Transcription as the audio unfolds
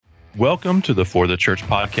Welcome to the For the Church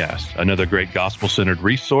podcast, another great gospel-centered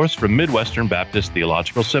resource from Midwestern Baptist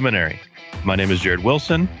Theological Seminary. My name is Jared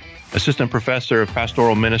Wilson, Assistant Professor of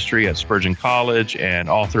Pastoral Ministry at Spurgeon College and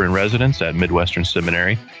author in residence at Midwestern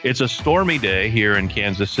Seminary. It's a stormy day here in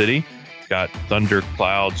Kansas City. Got thunder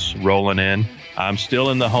clouds rolling in. I'm still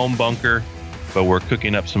in the home bunker, but we're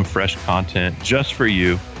cooking up some fresh content just for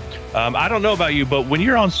you. I don't know about you, but when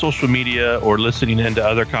you're on social media or listening into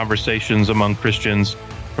other conversations among Christians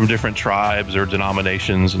from different tribes or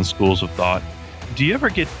denominations and schools of thought, do you ever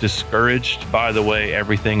get discouraged by the way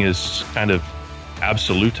everything is kind of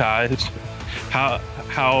absolutized?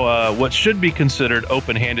 How what should be considered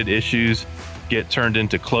open-handed issues get turned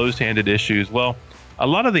into closed-handed issues? Well, a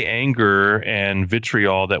lot of the anger and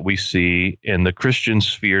vitriol that we see in the Christian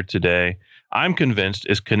sphere today, I'm convinced,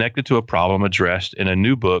 is connected to a problem addressed in a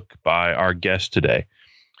new book by our guest today.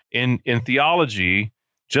 In theology,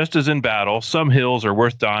 just as in battle, some hills are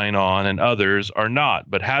worth dying on and others are not.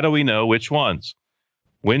 But how do we know which ones?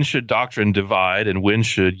 When should doctrine divide and when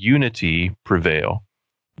should unity prevail?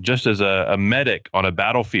 Just as a medic on a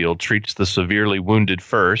battlefield treats the severely wounded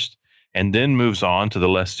first and then moves on to the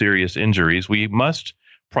less serious injuries, we must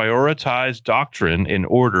prioritize doctrine in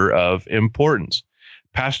order of importance.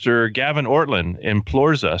 Pastor Gavin Ortlund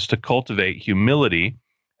implores us to cultivate humility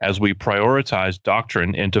as we prioritize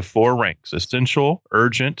doctrine into four ranks: essential,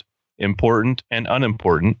 urgent, important, and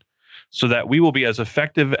unimportant, so that we will be as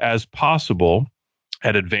effective as possible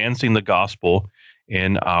at advancing the gospel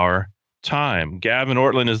in our time. Gavin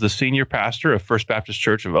Ortlund is the senior pastor of First Baptist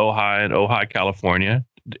Church of Ojai in Ojai, California.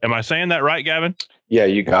 Am I saying that right, Gavin? Yeah,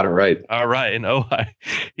 you got it right. All right, in Ojai.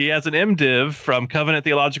 He has an MDiv from Covenant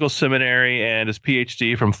Theological Seminary and his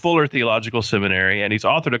PhD from Fuller Theological Seminary, and he's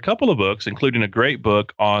authored a couple of books, including a great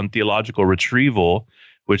book on theological retrieval,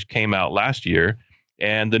 which came out last year.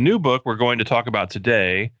 And the new book we're going to talk about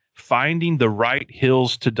today, Finding the Right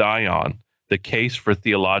Hills to Die On, The Case for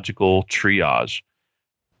Theological Triage.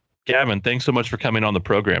 Gavin, thanks so much for coming on the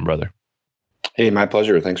program, brother. Hey, my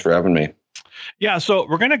pleasure. Thanks for having me. Yeah, so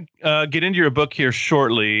we're going to get into your book here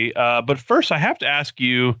shortly, but first I have to ask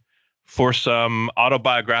you for some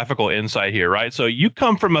autobiographical insight here, right? So you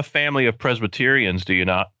come from a family of Presbyterians, do you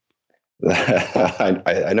not?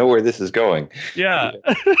 I know where this is going. Yeah,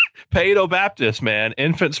 Paido Baptist, man,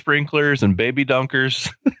 infant sprinklers and baby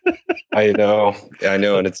dunkers. I know,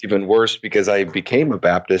 and it's even worse because I became a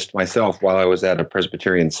Baptist myself while I was at a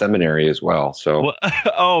Presbyterian seminary as well. So,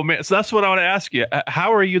 oh man, so that's what I want to ask you.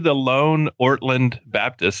 How are you the lone Ortlund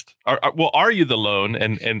Baptist? Are you the lone,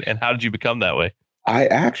 and how did you become that way? I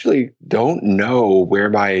actually don't know where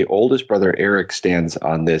my oldest brother Eric stands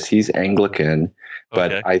on this. He's Anglican,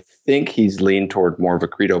 but okay. I think he's leaned toward more of a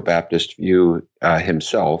Credo Baptist view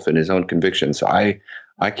himself and his own convictions. So I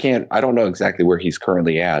don't know exactly where he's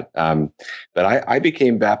currently at. But I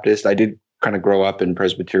became Baptist. I did kind of grow up in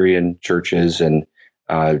Presbyterian churches and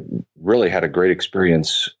really had a great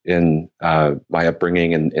experience in my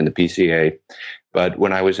upbringing in the PCA. But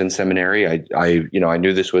when I was in seminary, I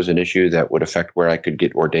knew this was an issue that would affect where I could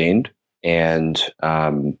get ordained. And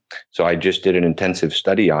so I just did an intensive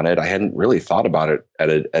study on it. I hadn't really thought about it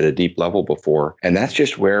at a deep level before. And that's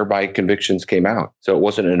just where my convictions came out. So it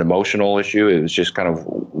wasn't an emotional issue. It was just kind of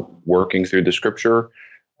working through the scripture.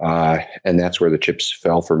 And that's where the chips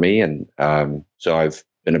fell for me. And so I've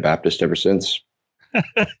been a Baptist ever since.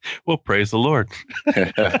 Well, praise the Lord.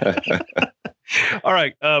 All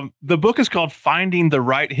right. The book is called Finding the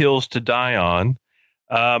Right Hills to Die On.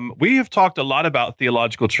 We have talked a lot about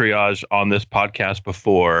theological triage on this podcast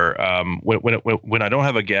before. When I don't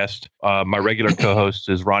have a guest, my regular co-host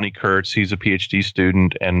is Ronnie Kurtz. He's a PhD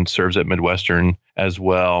student and serves at Midwestern as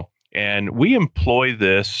well. And we employ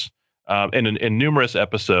this in numerous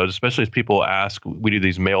episodes, especially as people ask. We do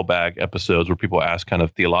these mailbag episodes where people ask kind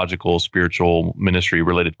of theological, spiritual, ministry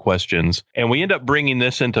related questions. And we end up bringing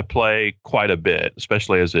this into play quite a bit,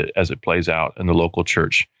 especially as it plays out in the local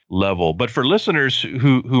church level. But for listeners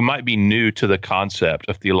who might be new to the concept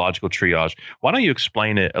of theological triage, why don't you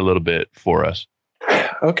explain it a little bit for us?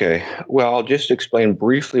 Okay. Well, I'll just explain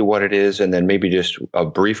briefly what it is and then maybe just a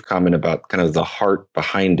brief comment about kind of the heart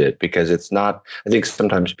behind it, because it's not, I think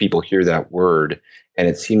sometimes people hear that word and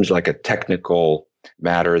it seems like a technical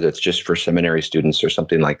matter that's just for seminary students or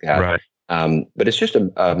something like that. Right. But it's just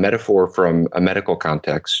a metaphor from a medical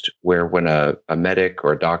context where when a medic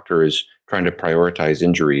or a doctor is trying to prioritize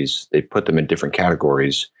injuries, they put them in different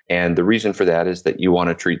categories. And the reason for that is that you want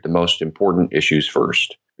to treat the most important issues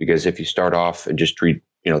first. Because if you start off and just treat,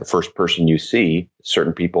 the first person you see,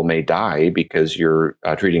 certain people may die because you're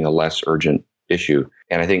treating a less urgent issue.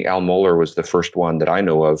 And I think Al Mohler was the first one that I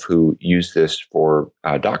know of who used this for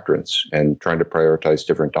doctrines and trying to prioritize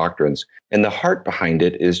different doctrines. And the heart behind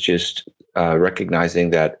it is just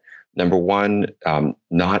recognizing that, number one,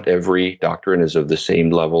 not every doctrine is of the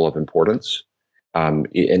same level of importance. And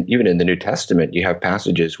even in the New Testament, you have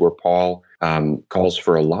passages where Paul calls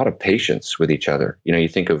for a lot of patience with each other. You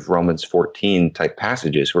think of Romans 14 type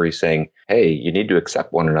passages where he's saying, hey, you need to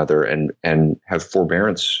accept one another and have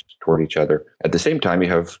forbearance toward each other. At the same time, you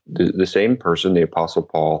have the same person, the Apostle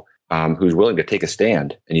Paul, who's willing to take a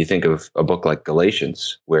stand. And you think of a book like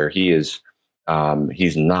Galatians, where he's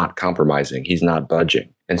not compromising, he's not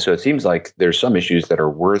budging. And so it seems like there's some issues that are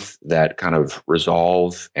worth that kind of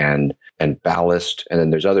resolve and ballast. And then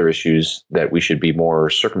there's other issues that we should be more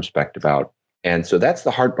circumspect about. And so that's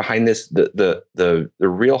the heart behind this. The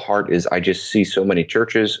real heart is, I just see so many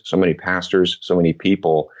churches, so many pastors, so many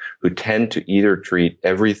people who tend to either treat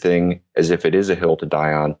everything as if it is a hill to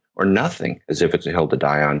die on or nothing as if it's a hill to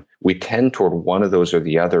die on. We tend toward one of those or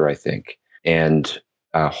the other, I think. And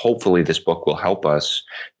hopefully this book will help us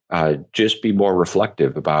just be more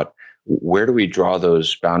reflective about where do we draw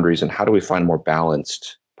those boundaries and how do we find a more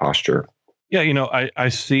balanced posture. Yeah, I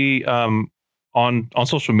see on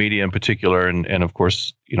social media in particular, and of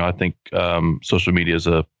course, I think social media is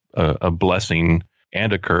a blessing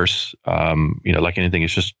and a curse. Like anything,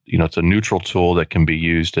 it's just it's a neutral tool that can be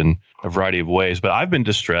used in a variety of ways. But I've been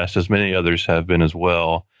distressed, as many others have been as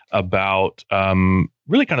well, about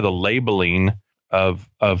really kind of the labeling of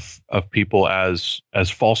people as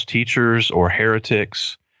false teachers or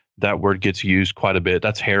heretics. That word gets used quite a bit.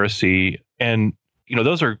 That's heresy, and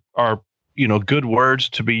those are good words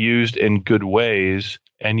to be used in good ways,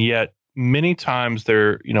 and yet many times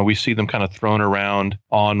we see them kind of thrown around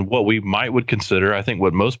on what we would consider, I think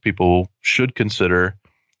what most people should consider,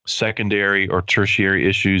 secondary or tertiary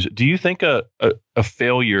issues. Do you think a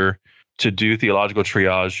failure to do theological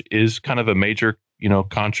triage is kind of a major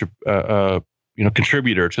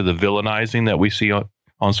contributor to the villainizing that we see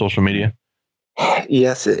on social media?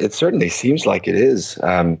 Yes, it certainly seems like it is.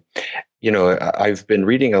 I've been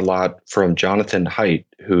reading a lot from Jonathan Haidt,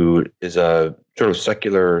 who is a sort of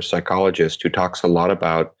secular psychologist who talks a lot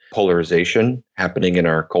about polarization happening in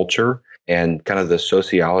our culture and kind of the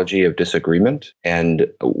sociology of disagreement and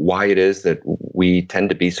why it is that we tend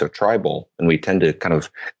to be so tribal and we tend to kind of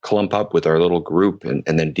clump up with our little group and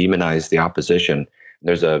then demonize the opposition.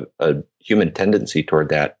 There's a human tendency toward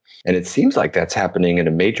that. And it seems like that's happening in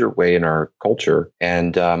a major way in our culture.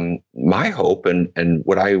 And my hope and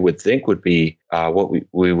what I would think would be what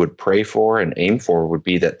we would pray for and aim for would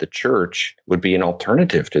be that the church would be an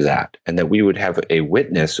alternative to that, and that we would have a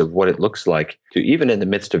witness of what it looks like to, even in the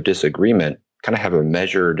midst of disagreement, kind of have a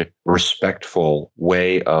measured, respectful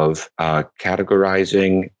way of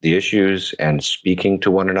categorizing the issues and speaking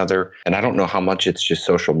to one another. And I don't know how much it's just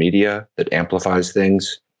social media that amplifies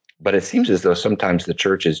things, but it seems as though sometimes the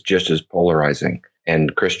church is just as polarizing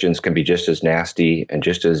and Christians can be just as nasty and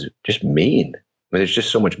just mean. I mean, there's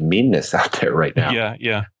just so much meanness out there right now.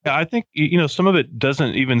 Yeah. I think, some of it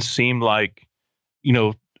doesn't even seem like,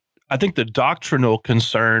 I think the doctrinal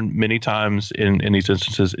concern many times in these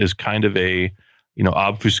instances is kind of a,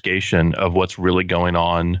 obfuscation of what's really going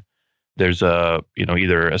on. There's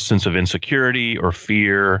either a sense of insecurity or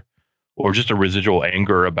fear or just a residual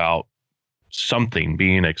anger about something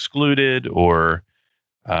being excluded or,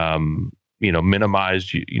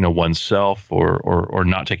 minimized, oneself or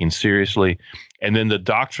not taken seriously. And then the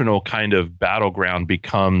doctrinal kind of battleground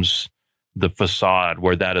becomes the facade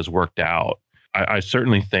where that is worked out. I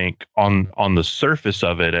certainly think on the surface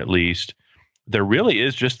of it, at least, there really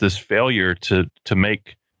is just this failure to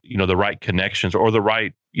make, the right connections or the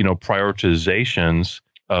right, prioritizations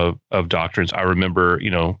of doctrines. I remember,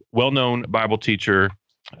 well-known Bible teacher,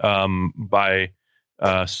 by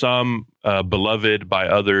some, beloved by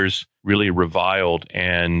others, really reviled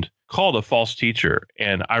and called a false teacher.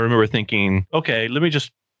 And I remember thinking, okay, let me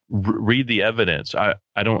just read the evidence. I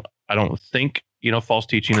don't think, false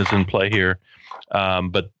teaching is in play here.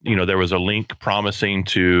 But there was a link promising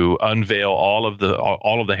to unveil all of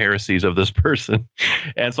the heresies of this person.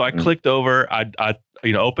 And so I clicked over, I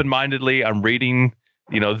open-mindedly, I'm reading,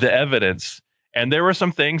 the evidence. And there were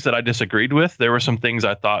some things that I disagreed with. There were some things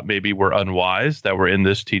I thought maybe were unwise that were in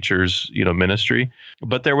this teacher's, ministry.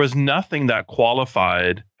 But there was nothing that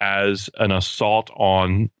qualified as an assault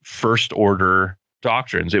on first order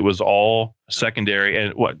doctrines. It was all secondary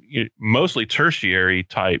and mostly tertiary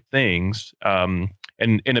type things. And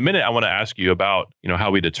in a minute, I want to ask you about,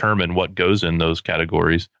 how we determine what goes in those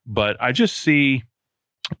categories. But I just see,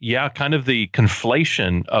 kind of the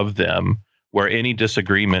conflation of them, where any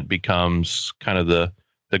disagreement becomes kind of the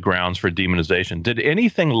the grounds for demonization. Did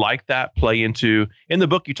anything like that play into, in the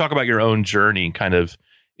book, you talk about your own journey kind of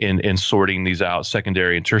in sorting these out,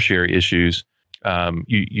 secondary and tertiary issues.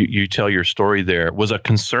 You tell your story there. Was a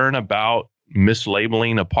concern about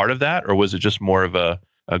mislabeling a part of that, or was it just more of a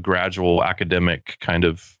gradual academic kind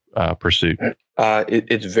of pursuit?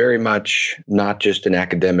 It's very much not just an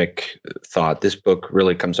academic thought. This book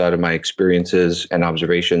really comes out of my experiences and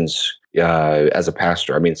observations as a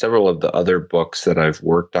pastor. I mean, several of the other books that I've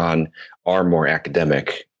worked on are more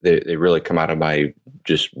academic. They really come out of my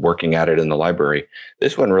just working at it in the library.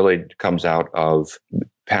 This one really comes out of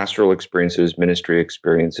pastoral experiences, ministry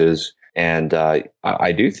experiences, and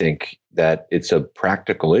I do think that it's a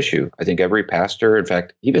practical issue. I think every pastor, in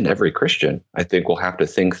fact, even every Christian, I think will have to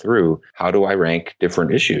think through, how do I rank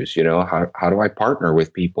different issues? You know, how do I partner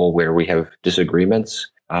with people where we have disagreements?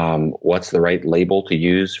 What's the right label to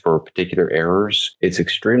use for particular errors? It's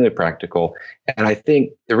extremely practical. And I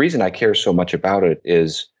think the reason I care so much about it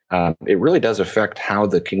is it really does affect how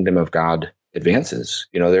the kingdom of God advances.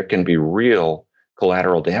 You know, there can be real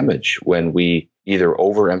collateral damage when we either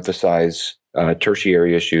overemphasize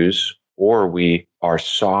tertiary issues, or we are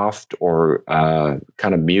soft or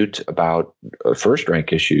kind of mute about first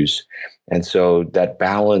rank issues. And so that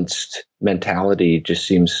balanced mentality just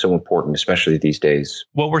seems so important, especially these days.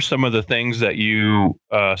 What were some of the things that you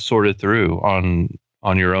sorted through on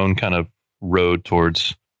your own kind of road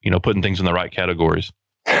towards, putting things in the right categories?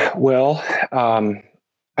 Well,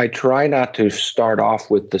 I try not to start off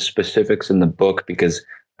with the specifics in the book, because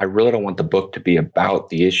I really don't want the book to be about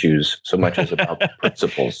the issues so much as about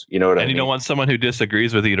principles. You know what I mean? And you don't want someone who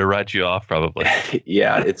disagrees with you to write you off, probably.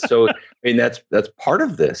 Yeah, it's so. I mean, that's part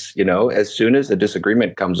of this. As soon as a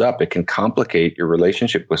disagreement comes up, it can complicate your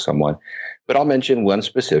relationship with someone. But I'll mention one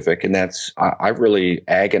specific, and that's I've really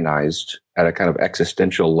agonized at a kind of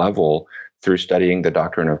existential level through studying the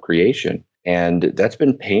doctrine of creation, and that's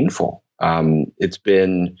been painful. It's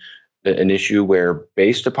been an issue where,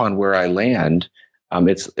 based upon where I land,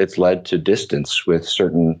 it's led to distance with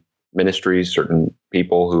certain ministries, certain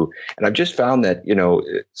people who, and I've just found that,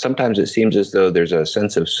 sometimes it seems as though there's a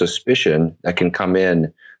sense of suspicion that can come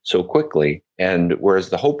in so quickly. And whereas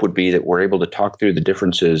the hope would be that we're able to talk through the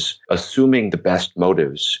differences, assuming the best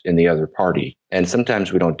motives in the other party. And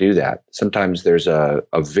sometimes we don't do that. Sometimes there's a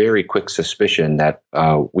very quick suspicion that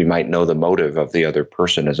we might know the motive of the other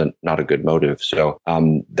person is not a good motive. So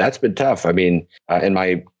that's been tough. I mean, and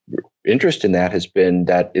my interest in that has been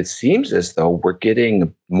that it seems as though we're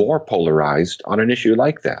getting more polarized on an issue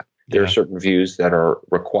like that. There are certain views that are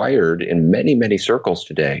required in many, many circles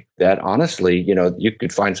today that honestly, you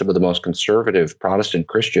could find some of the most conservative Protestant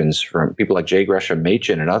Christians, from people like J. Gresham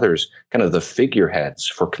Machen and others, kind of the figureheads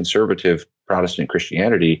for conservative Protestant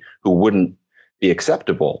Christianity, who wouldn't be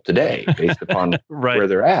acceptable today based upon right. where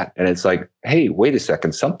they're at. And it's like, hey, wait a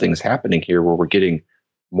second, something's happening here where we're getting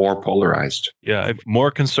more polarized. Yeah, more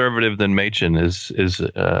conservative than Machen is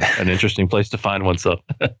an interesting place to find oneself.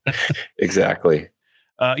 Exactly.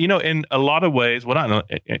 In a lot of ways, well, not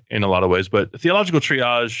in a lot of ways, but theological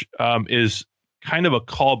triage is kind of a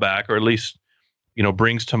callback, or at least,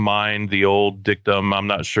 brings to mind the old dictum. I'm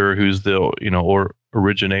not sure who's the, or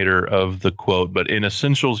originator of the quote, but in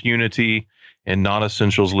essentials, unity, in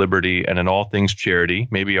non-essentials, liberty, and in all things, charity.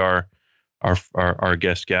 Maybe our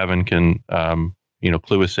guest Gavin can,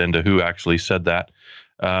 clue us into who actually said that.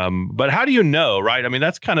 But how do you know, right? I mean,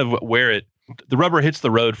 that's kind of where the rubber hits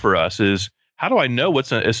the road for us is, how do I know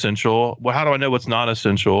what's essential? Well, how do I know what's not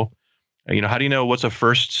essential? How do you know what's a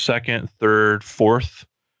first, second, third, fourth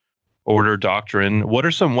order doctrine? What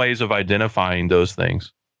are some ways of identifying those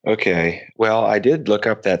things? Okay. Well, I did look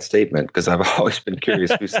up that statement because I've always been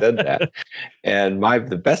curious who said that. And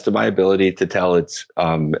the best of my ability to tell, it's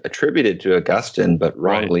attributed to Augustine, but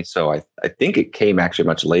wrongly so. I think it came actually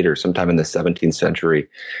much later, sometime in the 17th century.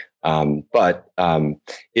 But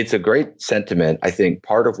it's a great sentiment. I think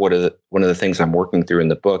part of one of the things I'm working through in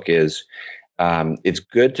the book is it's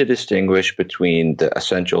good to distinguish between the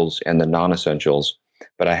essentials and the non-essentials.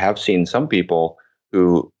 But I have seen some people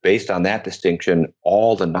who, based on that distinction,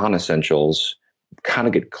 all the non-essentials kind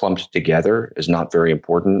of get clumped together as not very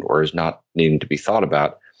important or as not needing to be thought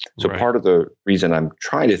about. So part of the reason I'm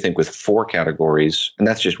trying to think with 4 categories, and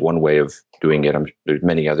that's just one way of doing it, there's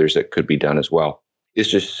many others that could be done as well, is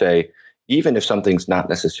just to say, even if something's not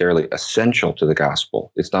necessarily essential to the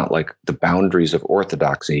gospel, it's not like the boundaries of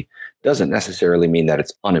orthodoxy, doesn't necessarily mean that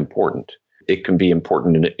it's unimportant. It can be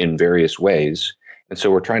important in various ways. And so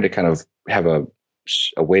we're trying to kind of have a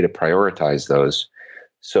way to prioritize those.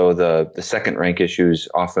 So the second rank issues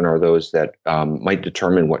often are those that might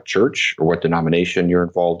determine what church or what denomination you're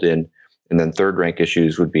involved in. And then third rank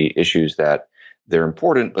issues would be issues that they're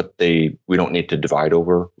important, but we don't need to divide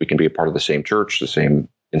over. We can be a part of the same church, the same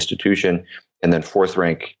institution. And then fourth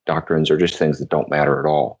rank doctrines are just things that don't matter at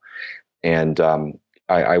all. And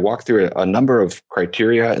I walk through a number of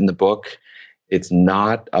criteria in the book. It's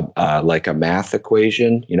not like a math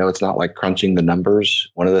equation. It's not like crunching the numbers.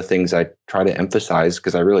 One of the things I try to emphasize,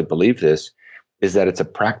 because I really believe this, is that it's a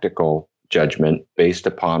practical judgment based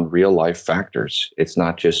upon real life factors. It's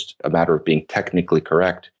not just a matter of being technically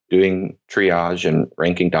correct. Doing triage and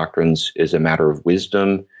ranking doctrines is a matter of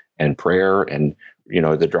wisdom and prayer. And,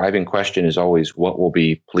 the driving question is always what will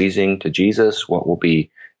be pleasing to Jesus, what will be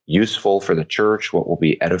useful for the church, what will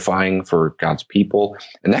be edifying for God's people.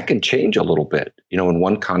 And that can change a little bit, in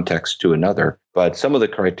one context to another. But some of the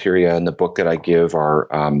criteria in the book that I give are,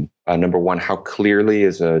 number one, how clearly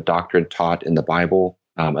is a doctrine taught in the Bible?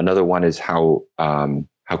 Another one is how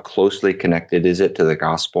closely connected is it to the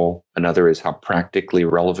gospel? Another is how practically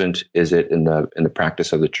relevant is it in the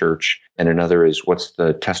practice of the church? And another is what's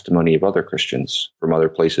the testimony of other Christians from other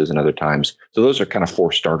places and other times? So those are kind of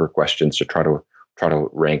 4 starter questions to try to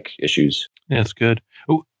rank issues. Yeah, that's good.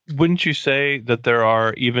 Wouldn't you say that there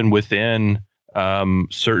are, even within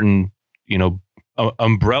certain,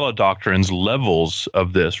 umbrella doctrines, levels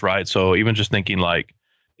of this, right? So even just thinking like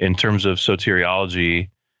in terms of soteriology,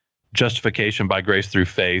 justification by grace through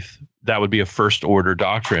faith, that would be a first order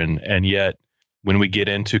doctrine. And yet when we get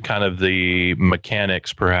into kind of the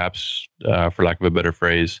mechanics, perhaps, for lack of a better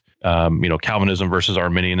phrase, Calvinism versus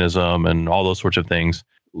Arminianism and all those sorts of things,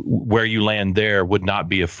 where you land there would not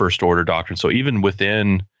be a first order doctrine. So even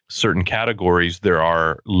within certain categories, there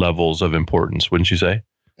are levels of importance, wouldn't you say?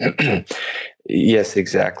 Yes,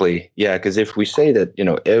 exactly. Yeah, because if we say that,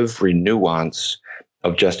 every nuance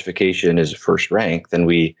of justification is first rank, then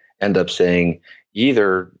we end up saying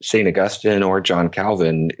either St. Augustine or John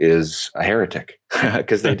Calvin is a heretic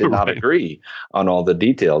because they did not agree on all the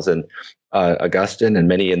details. And Augustine and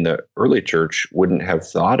many in the early church wouldn't have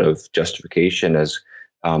thought of justification as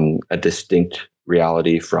a distinct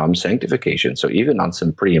reality from sanctification. So even on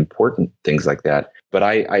some pretty important things like that. But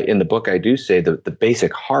I in the book, I do say that the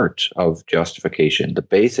basic heart of justification, the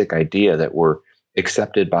basic idea that we're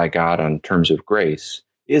accepted by God on terms of grace,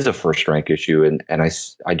 is a first rank issue. And I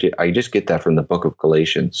just get that from the book of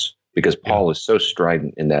Galatians, because Paul is so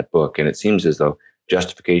strident in that book. And it seems as though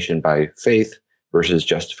justification by faith versus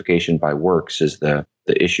justification by works is the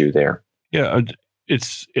issue there. Yeah,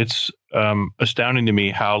 it's astounding to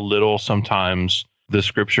me how little sometimes the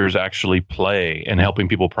scriptures actually play in helping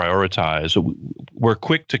people prioritize. We're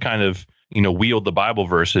quick to kind of, wield the Bible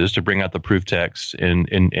verses to bring out the proof texts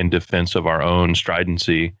in defense of our own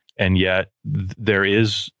stridency. And yet there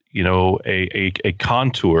is, a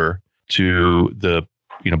contour to the,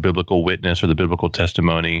 biblical witness or the biblical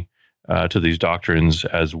testimony to these doctrines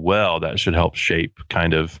as well that should help shape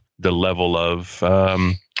kind of the level of,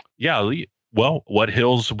 what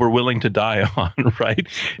hills we're willing to die on, right?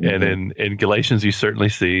 Mm-hmm. And in Galatians, you certainly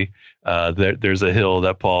see there's a hill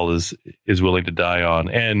that Paul is willing to die on,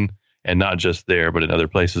 and not just there, but in other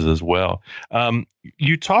places as well.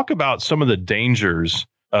 You talk about some of the dangers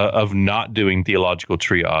of not doing theological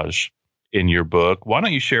triage in your book. Why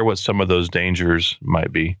don't you share what some of those dangers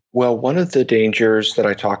might be? Well, one of the dangers that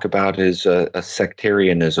I talk about is a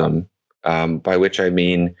sectarianism, by which I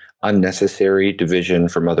mean unnecessary division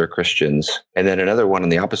from other Christians. And then another one on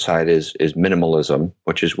the opposite side is minimalism,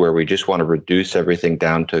 which is where we just want to reduce everything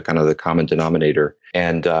down to kind of the common denominator.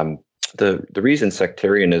 And the reason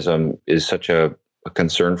sectarianism is such a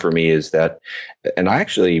concern for me is that, and I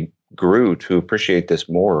actually grew to appreciate this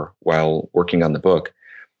more while working on the book,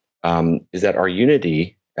 is that our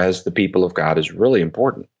unity as the people of God is really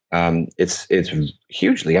important. It's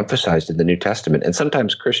hugely emphasized in the New Testament. And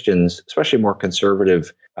sometimes Christians, especially more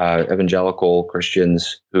conservative evangelical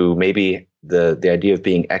Christians, who maybe the idea of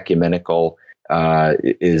being ecumenical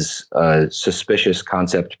is a suspicious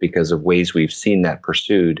concept because of ways we've seen that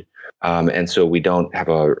pursued. And so we don't have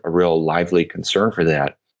a real lively concern for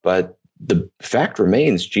that. But the fact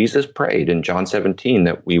remains, Jesus prayed in John 17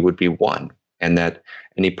 that we would be one, and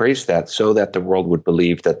he prays that so that the world would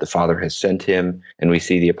believe that the Father has sent him. And we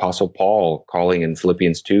see the Apostle Paul calling in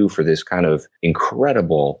Philippians 2 for this kind of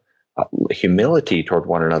incredible humility toward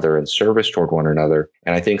one another and service toward one another.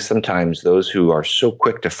 And I think sometimes those who are so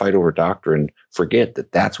quick to fight over doctrine forget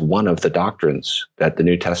that that's one of the doctrines that the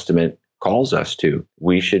New Testament calls us to.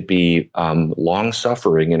 We should be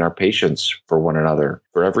long-suffering in our patience for one another.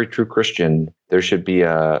 For every true Christian, there should be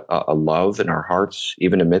a love in our hearts,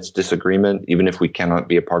 even amidst disagreement, even if we cannot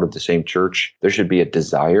be a part of the same church. There should be a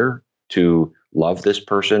desire to love this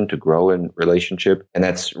person, to grow in relationship. And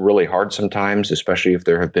that's really hard sometimes, especially if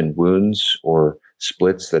there have been wounds or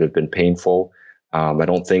splits that have been painful. I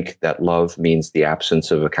don't think that love means the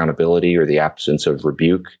absence of accountability or the absence of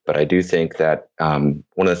rebuke, but I do think that one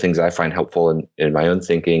of the things I find helpful in my own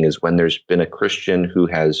thinking is when there's been a Christian who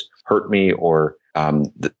has hurt me or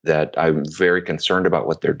that I'm very concerned about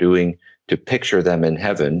what they're doing, to picture them in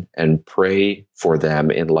heaven and pray for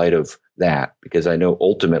them in light of that, because I know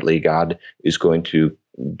ultimately God is going to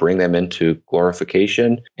bring them into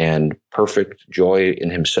glorification and perfect joy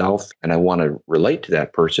in himself. And I want to relate to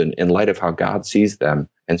that person in light of how God sees them.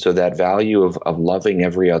 And so that value of loving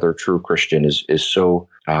every other true Christian is so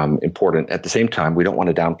important. At the same time, we don't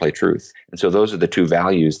want to downplay truth. And so those are the two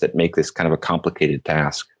values that make this kind of a complicated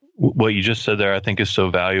task. What you just said there, I think, is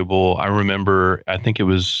so valuable. I remember, I think it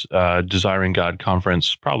was Desiring God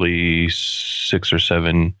conference, probably 6 or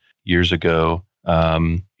 7 years ago,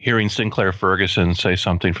 hearing Sinclair Ferguson say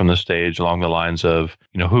something from the stage along the lines of,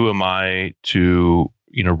 who am I to,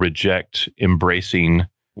 reject embracing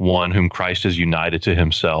one whom Christ has united to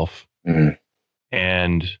himself? Mm-hmm.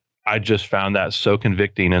 And I just found that so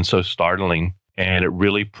convicting and so startling. And it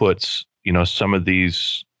really puts, some of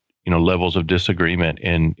these levels of disagreement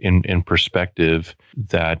in perspective,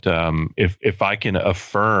 that if I can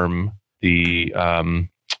affirm the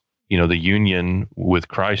the union with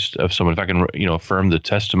Christ of someone, if I can affirm the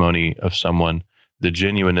testimony of someone, the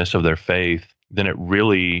genuineness of their faith, then it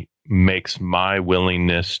really makes my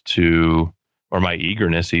willingness to, or my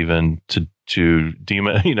eagerness even to to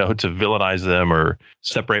villainize them or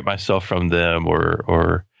separate myself from them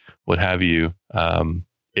or what have you.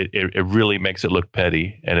 It really makes it look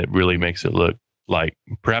petty, and it really makes it look like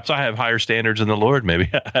perhaps I have higher standards in the Lord. Maybe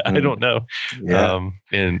I don't know. Yeah.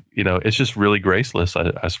 And it's just really graceless,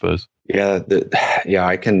 I suppose. Yeah.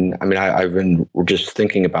 I've been just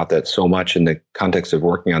thinking about that so much in the context of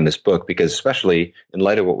working on this book, because especially in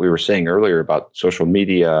light of what we were saying earlier about social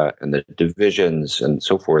media and the divisions and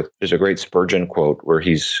so forth, there's a great Spurgeon quote where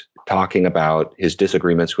he's talking about his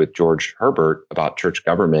disagreements with George Herbert about church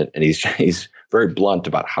government. And he's very blunt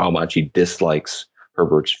about how much he dislikes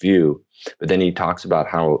Herbert's view. But then he talks about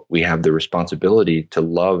how we have the responsibility to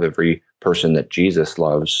love every person that Jesus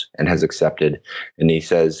loves and has accepted. And he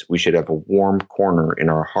says we should have a warm corner in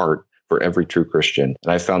our heart for every true Christian.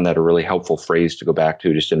 And I found that a really helpful phrase to go back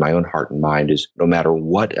to just in my own heart and mind is, no matter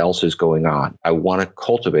what else is going on, I want to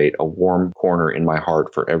cultivate a warm corner in my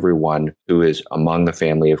heart for everyone who is among the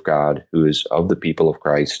family of God, who is of the people of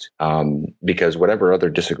Christ. Because whatever other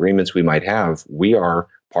disagreements we might have, we are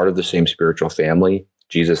part of the same spiritual family.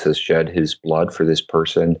 Jesus has shed his blood for this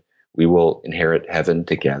person. We will inherit heaven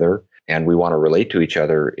together, and we want to relate to each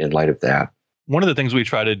other in light of that. One of the things we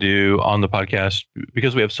try to do on the podcast,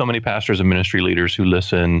 because we have so many pastors and ministry leaders who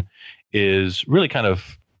listen, is really kind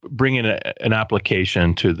of bring in an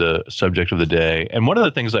application to the subject of the day. And one of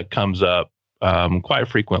the things that comes up quite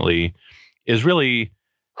frequently is really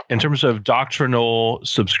in terms of doctrinal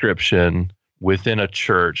subscription within a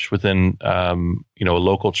church, within a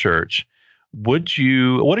local church. What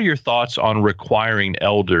are your thoughts on requiring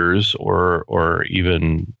elders or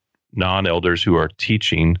even non-elders who are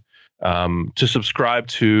teaching to subscribe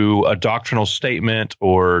to a doctrinal statement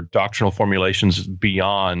or doctrinal formulations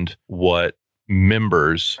beyond what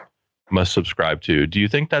members must subscribe to? Do you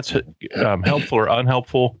think that's helpful or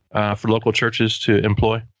unhelpful for local churches to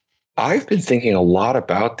employ? I've been thinking a lot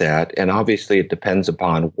about that, and obviously it depends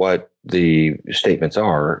upon what the statements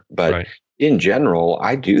are, but right. In general,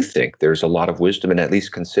 I do think there's a lot of wisdom in at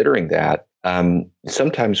least considering that.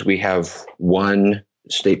 Sometimes we have one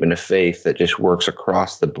statement of faith that just works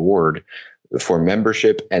across the board for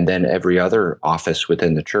membership and then every other office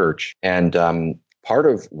within the church. And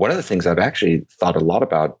one of the things I've actually thought a lot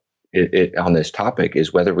about it on this topic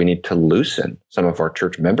is whether we need to loosen some of our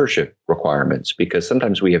church membership requirements, because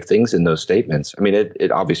sometimes we have things in those statements. I mean,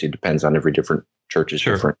 it obviously depends on every different church is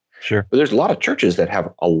different. Sure. But there's a lot of churches that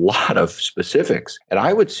have a lot of specifics. And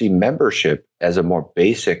I would see membership as a more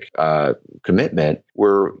basic commitment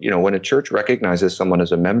where, when a church recognizes someone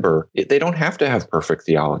as a member, they don't have to have perfect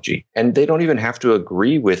theology. And they don't even have to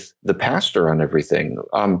agree with the pastor on everything.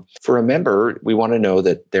 For a member, we want to know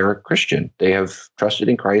that they're a Christian. They have trusted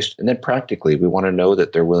in Christ. And then practically, we want to know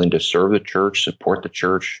that they're willing to serve the church, support the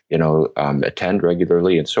church, attend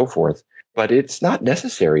regularly and so forth. But it's not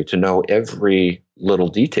necessary to know every little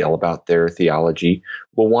detail about their theology.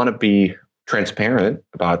 We'll want to be transparent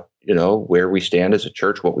about, where we stand as a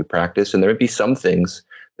church, what we practice. And there may be some things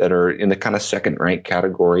that are in the kind of second rank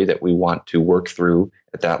category that we want to work through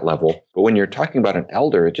at that level. But when you're talking about an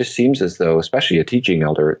elder, it just seems as though, especially a teaching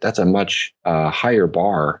elder, that's a much higher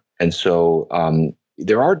bar. And so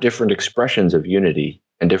there are different expressions of unity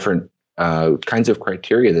and different kinds of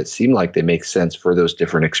criteria that seem like they make sense for those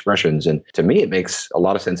different expressions. And to me, it makes a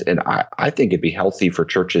lot of sense. And I think it'd be healthy for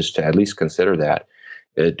churches to at least consider that.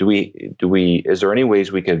 Is there any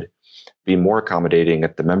ways we could be more accommodating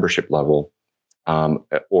at the membership level,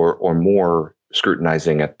 or more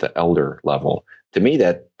scrutinizing at the elder level? To me,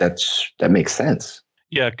 that makes sense.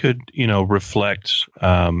 Yeah, it could, reflect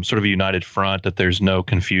sort of a united front, that there's no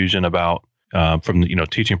confusion about, from the,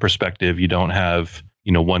 teaching perspective, you don't have,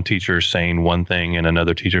 one teacher saying one thing and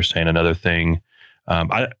another teacher saying another thing.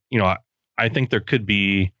 I think there could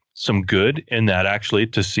be some good in that, actually,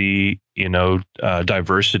 to see,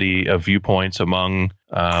 diversity of viewpoints among,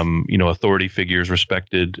 authority figures,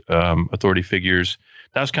 respected authority figures.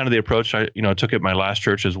 That's kind of the approach I took at my last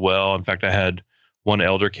church as well. In fact, I had one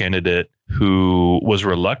elder candidate who was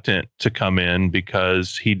reluctant to come in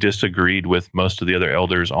because he disagreed with most of the other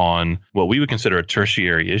elders on what we would consider a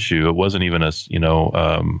tertiary issue. It wasn't even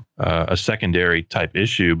a secondary type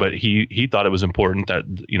issue, but he thought it was important that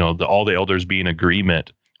all the elders be in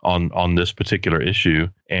agreement on this particular issue.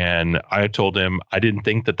 And I told him I didn't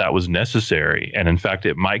think that was necessary. And in fact,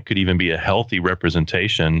 could even be a healthy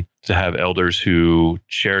representation to have elders who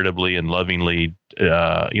charitably and lovingly,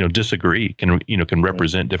 disagree, can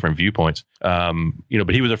represent different viewpoints. But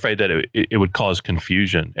he was afraid that it would cause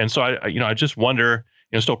confusion. And so I just wonder,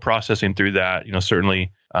 still processing through that.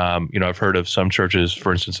 Certainly, I've heard of some churches,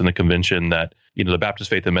 for instance, in the convention, that, the Baptist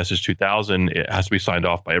Faith and Message 2000, it has to be signed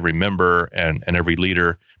off by every member and every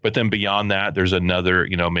leader. But then beyond that, there's another,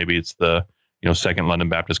 maybe it's the, Second London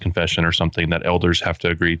Baptist Confession or something that elders have to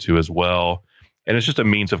agree to as well. And it's just a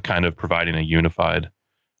means of kind of providing a unified,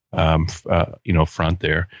 front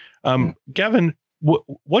there. Gavin,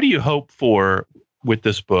 what do you hope for with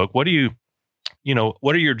this book? What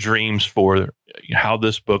are your dreams for how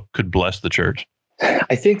this book could bless the church?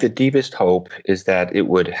 I think the deepest hope is that it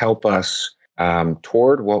would help us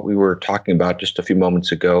toward what we were talking about just a few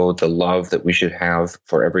moments ago, the love that we should have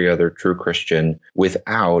for every other true Christian,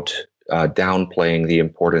 without downplaying the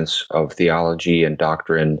importance of theology and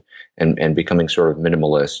doctrine and becoming sort of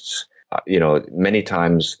minimalists. Many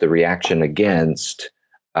times the reaction against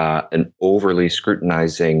an overly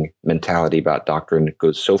scrutinizing mentality about doctrine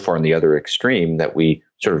goes so far in the other extreme that we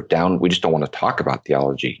just don't want to talk about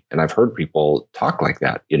theology. And I've heard people talk like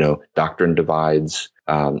that, doctrine divides,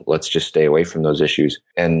 let's just stay away from those issues.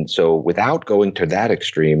 And so without going to that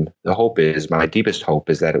extreme, my deepest hope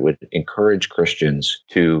is that it would encourage Christians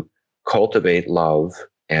to cultivate love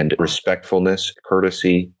and respectfulness,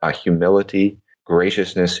 courtesy, humility,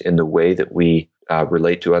 graciousness in the way that we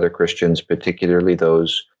relate to other Christians, particularly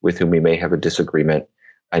those with whom we may have a disagreement.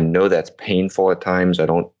 I know that's painful at times. I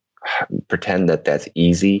don't pretend that that's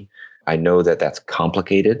easy. I know that that's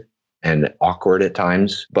complicated and awkward at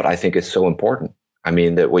times, but I think it's so important. I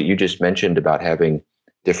mean, that what you just mentioned about having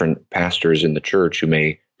different pastors in the church who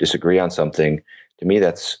may disagree on something, to me,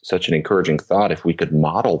 that's such an encouraging thought. If we could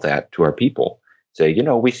model that to our people, say,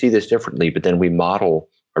 we see this differently, but then we model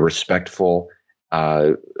a respectful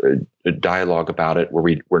dialogue about it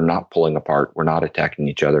where we're not pulling apart, we're not attacking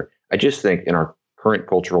each other. I just think in our current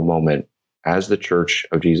cultural moment, as the Church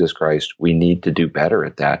of Jesus Christ, we need to do better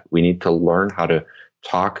at that. We need to learn how to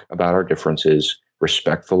talk about our differences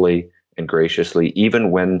respectfully and graciously, even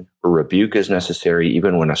when a rebuke is necessary,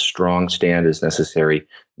 even when a strong stand is necessary.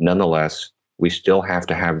 Nonetheless, we still have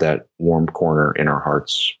to have that warm corner in our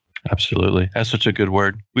hearts. Absolutely. That's such a good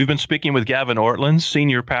word. We've been speaking with Gavin Ortlund,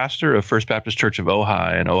 senior pastor of First Baptist Church of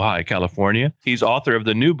Ojai in Ojai, California. He's author of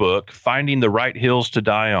the new book, Finding the Right Hills to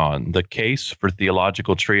Die On, The Case for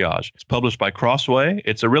Theological Triage. It's published by Crossway.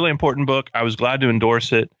 It's a really important book. I was glad to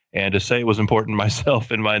endorse it and to say it was important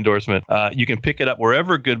myself in my endorsement. You can pick it up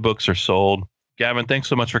wherever good books are sold. Gavin, thanks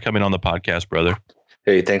so much for coming on the podcast, brother.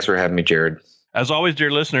 Hey, thanks for having me, Jared. As always,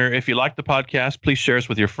 dear listener, if you like the podcast, please share us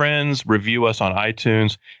with your friends, review us on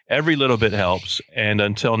iTunes. Every little bit helps. And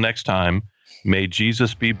until next time, may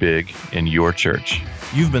Jesus be big in your church.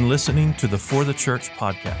 You've been listening to the For the Church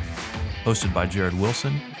podcast, hosted by Jared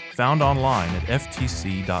Wilson, found online at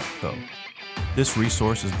ftc.co. This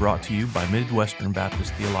resource is brought to you by Midwestern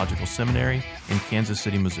Baptist Theological Seminary in Kansas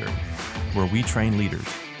City, Missouri, where we train leaders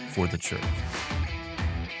for the church.